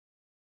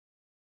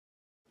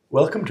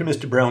Welcome to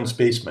Mr. Brown's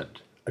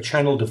Basement, a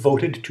channel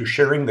devoted to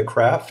sharing the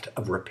craft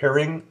of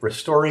repairing,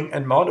 restoring,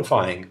 and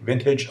modifying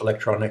vintage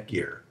electronic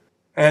gear,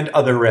 and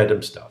other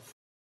random stuff.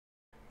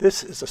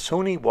 This is a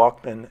Sony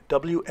Walkman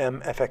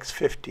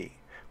WM-FX50,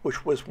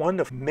 which was one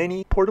of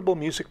many portable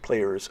music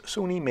players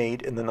Sony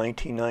made in the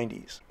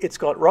 1990s. It's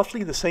got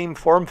roughly the same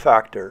form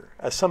factor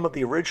as some of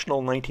the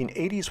original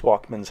 1980s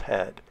Walkmans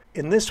had.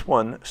 In this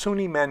one,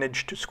 Sony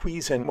managed to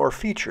squeeze in more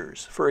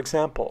features, for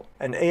example,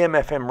 an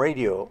AM/FM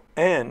radio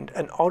and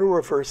an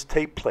auto-reverse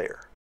tape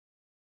player.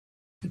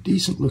 A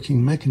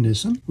decent-looking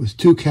mechanism with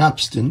two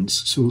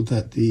capstans so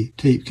that the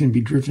tape can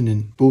be driven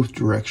in both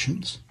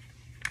directions.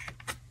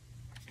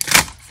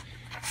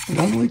 But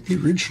unlike the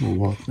original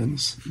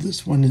Walkmans,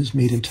 this one is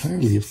made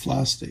entirely of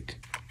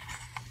plastic.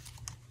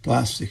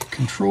 Plastic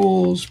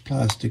controls,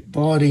 plastic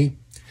body,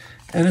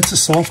 and it's a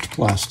soft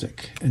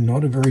plastic and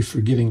not a very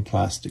forgiving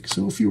plastic.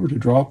 So if you were to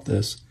drop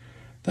this,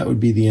 that would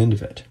be the end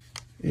of it.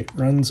 It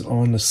runs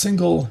on a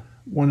single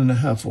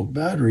 1.5 volt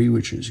battery,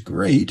 which is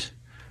great,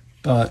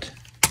 but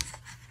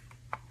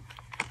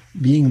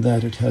being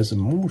that it has a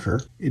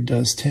motor, it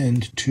does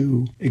tend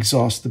to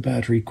exhaust the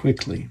battery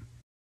quickly.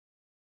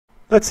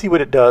 Let's see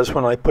what it does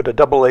when I put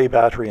a AA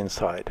battery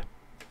inside.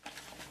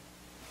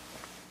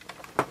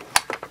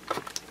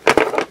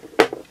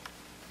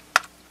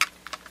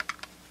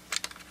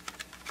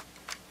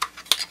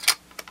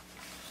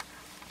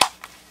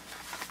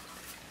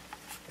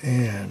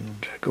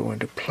 And go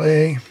into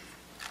play.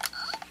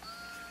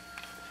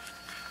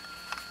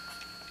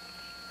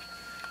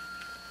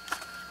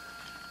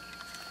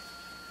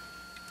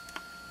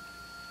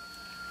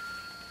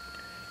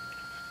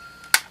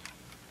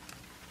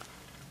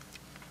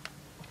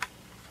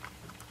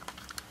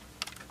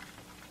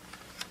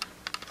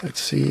 Let's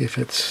see if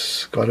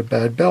it's got a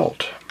bad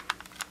belt.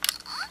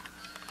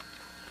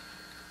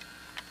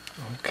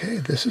 Okay,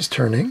 this is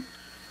turning,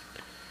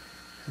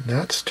 and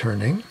that's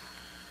turning.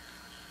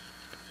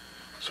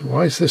 So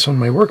why is this on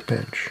my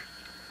workbench?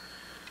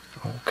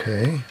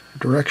 Okay,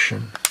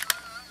 direction.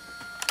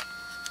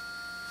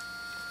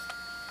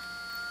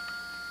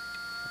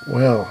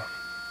 Well,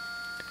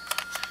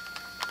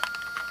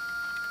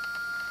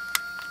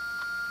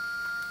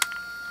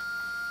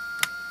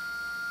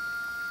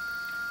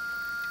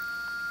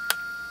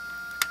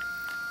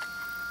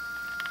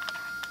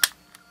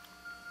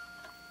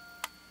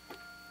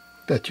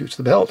 that used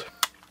the belt.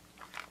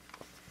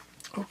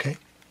 Okay.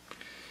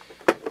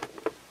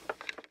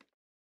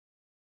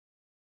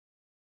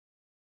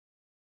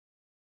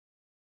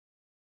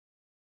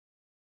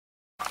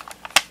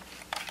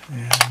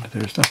 And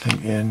there's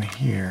nothing in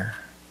here.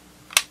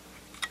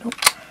 Nope.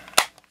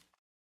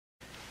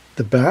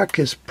 The back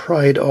is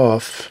pried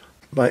off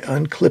by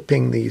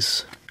unclipping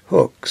these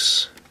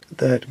hooks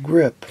that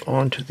grip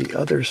onto the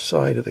other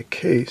side of the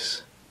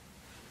case.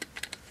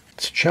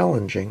 It's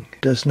challenging.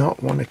 It does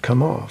not want to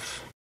come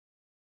off.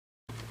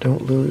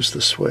 Don't lose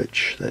the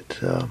switch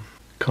that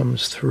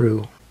comes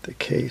through the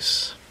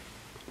case.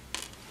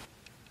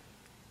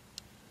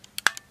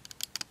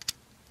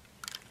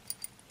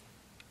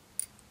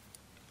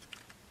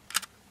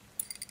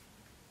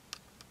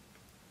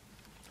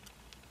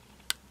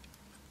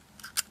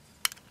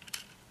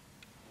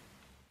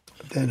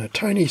 Then a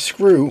tiny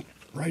screw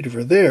right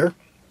over there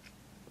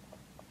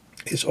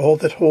is all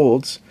that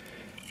holds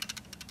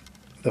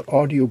the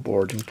audio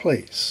board in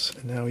place.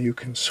 And now you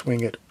can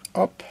swing it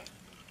up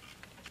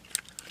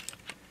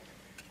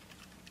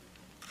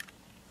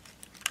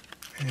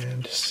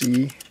and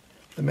see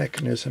the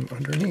mechanism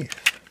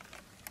underneath,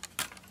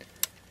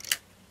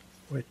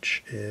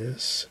 which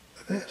is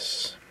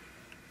this.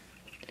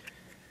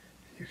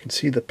 You can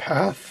see the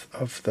path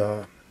of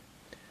the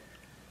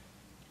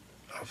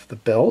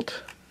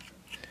belt.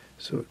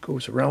 So it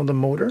goes around the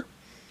motor,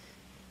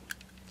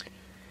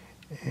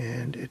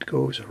 and it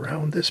goes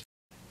around this,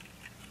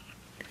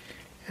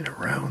 and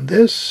around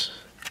this,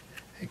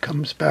 it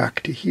comes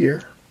back to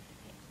here.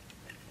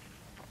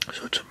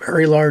 So it's a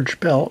very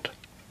large belt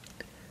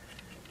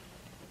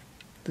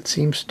that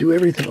seems to do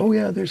everything. Oh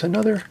yeah, there's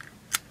another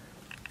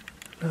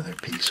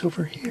piece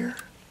over here.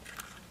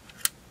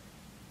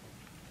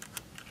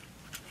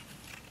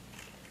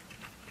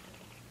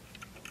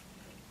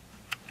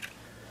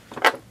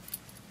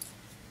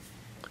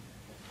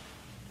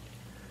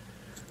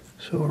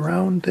 So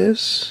around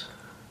this,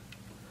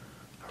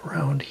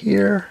 around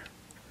here,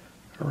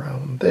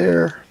 around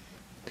there,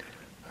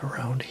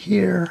 around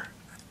here,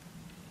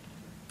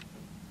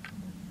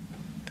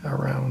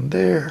 around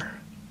there,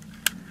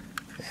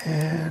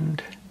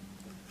 and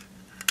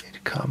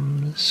it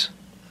comes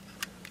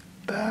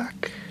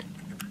back.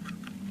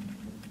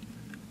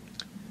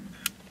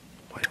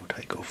 Why don't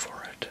I go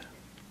for it?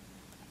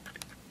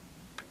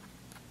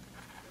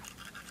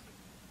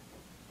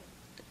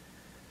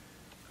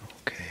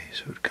 Okay,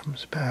 so it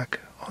comes back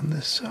on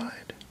this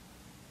side.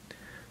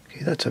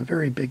 Okay, that's a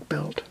very big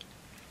belt.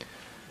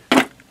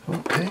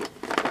 Okay,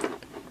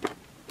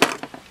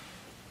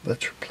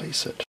 let's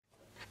replace it.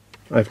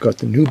 I've got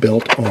the new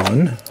belt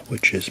on,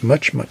 which is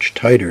much, much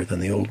tighter than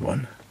the old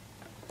one.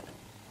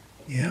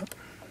 Yeah.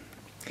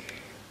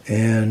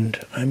 And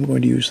I'm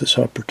going to use this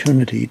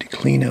opportunity to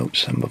clean out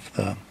some of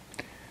the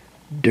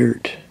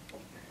dirt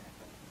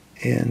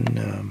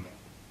in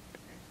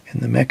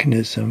the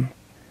mechanism.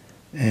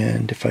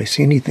 And if I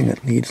see anything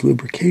that needs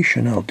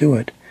lubrication, I'll do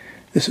it.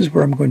 This is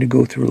where I'm going to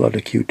go through a lot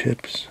of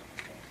Q-tips.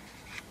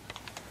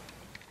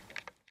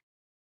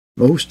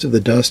 Most of the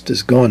dust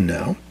is gone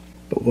now,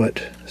 but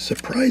what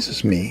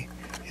surprises me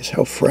is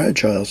how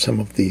fragile some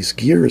of these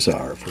gears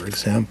are. For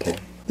example,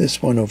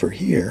 this one over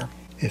here,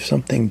 if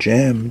something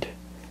jammed,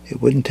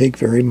 it wouldn't take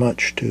very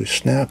much to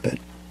snap it.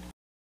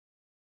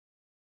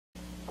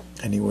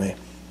 Anyway,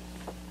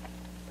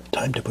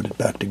 time to put it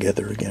back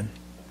together again.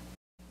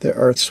 There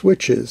are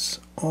switches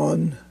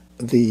on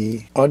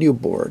the audio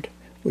board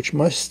which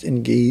must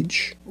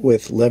engage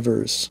with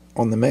levers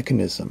on the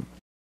mechanism.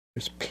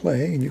 There's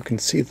play, and you can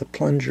see the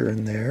plunger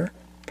in there,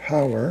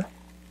 power,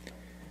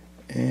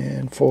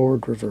 and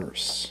forward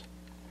reverse.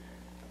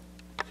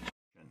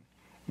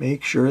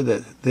 Make sure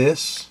that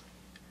this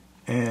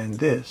and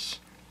this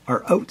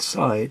are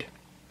outside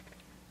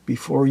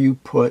before you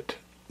put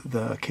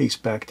the case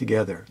back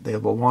together. They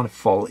will want to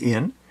fall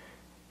in,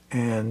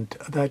 and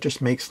that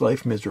just makes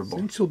life miserable.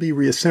 Since you'll be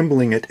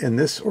reassembling it in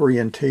this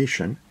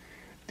orientation,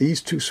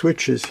 these two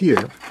switches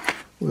here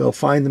will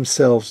find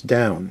themselves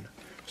down.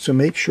 So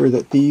make sure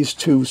that these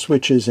two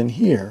switches in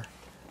here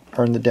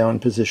are in the down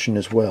position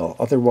as well.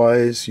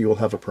 Otherwise, you'll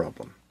have a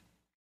problem.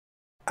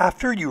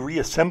 After you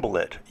reassemble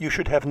it, you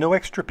should have no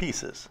extra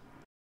pieces.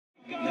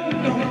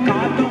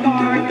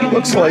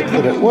 Looks like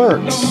that it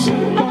works.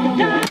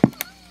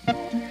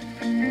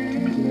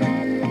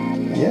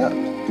 Yeah,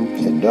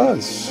 it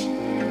does.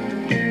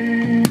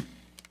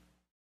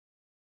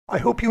 I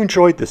hope you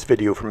enjoyed this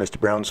video from Mr.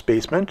 Brown's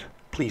Basement.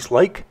 Please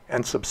like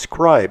and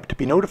subscribe to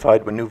be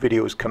notified when new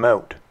videos come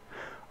out.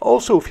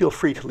 Also, feel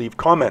free to leave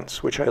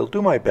comments, which I'll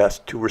do my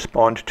best to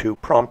respond to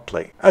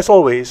promptly. As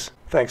always,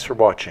 thanks for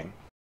watching.